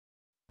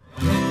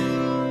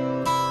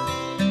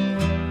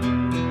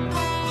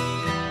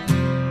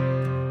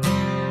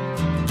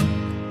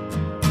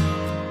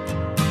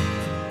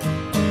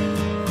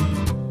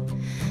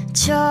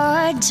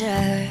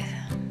Georgia,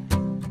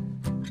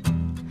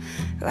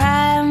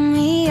 wrap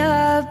me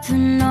up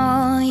in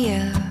all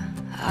you,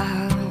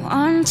 I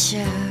want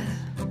you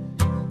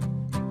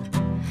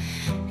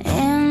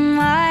in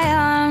my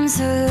arms,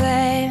 so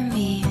let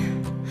me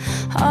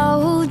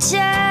hold you,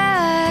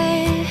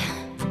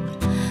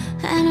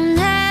 and I'll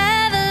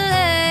never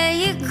let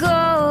you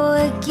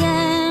go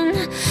again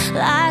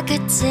like I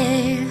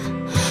did.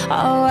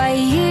 Oh, I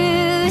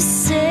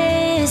used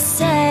to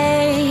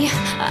say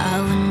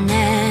I would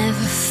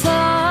never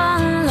fall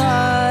in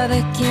love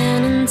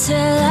again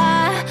until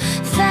I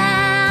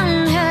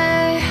found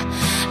her.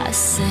 I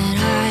said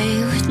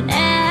I would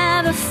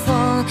never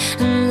fall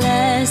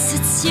unless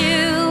it's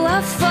you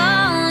I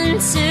fall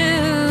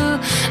into.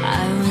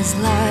 I was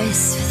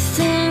lost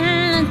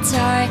within the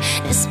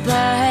darkness,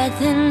 but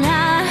then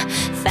I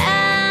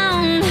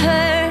found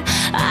her.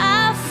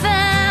 I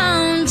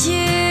found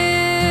you.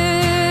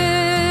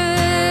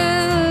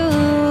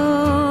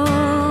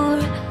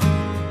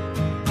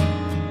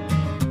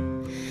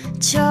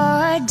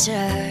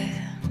 Georgia,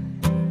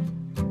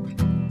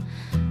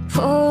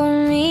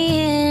 pull me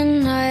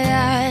in, I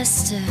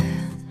asked to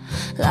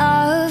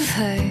love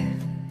her.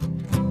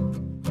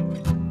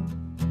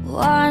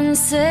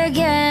 Once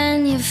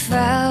again you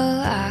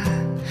fell, I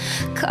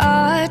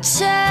caught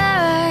you,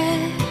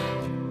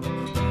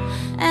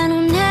 and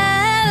I'll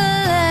never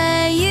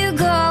let you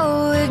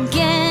go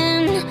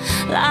again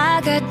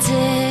like I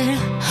did.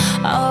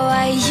 Oh,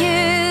 I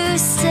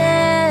used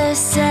to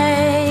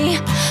say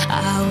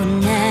I would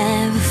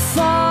never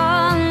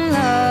fall in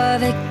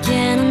love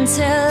again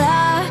until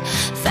I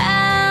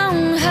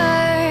found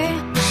her.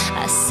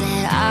 I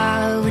said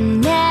I would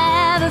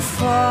never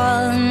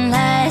fall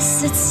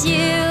unless it's you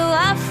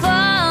I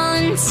fall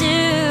into.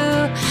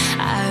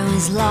 I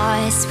was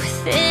lost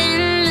within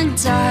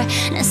the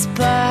darkness,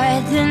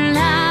 but then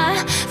I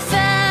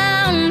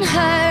found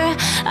her.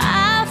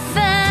 I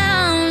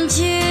found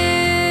you.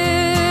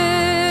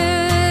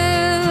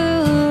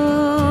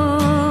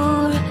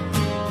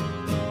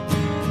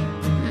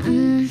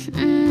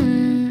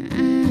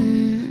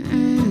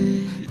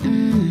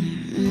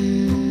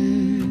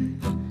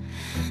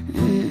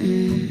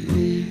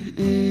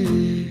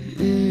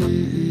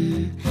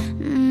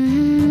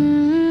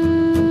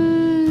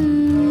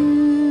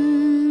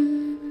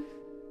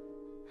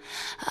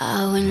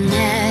 I would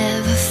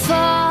never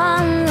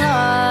fall in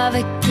love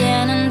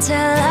again until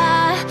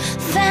I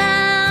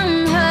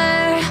found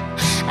her.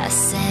 I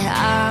said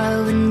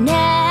I would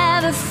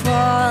never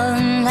fall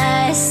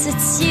unless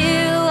it's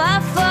you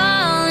I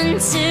fall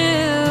into.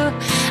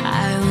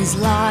 I was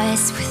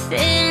lost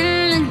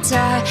within the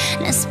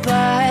darkness,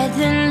 but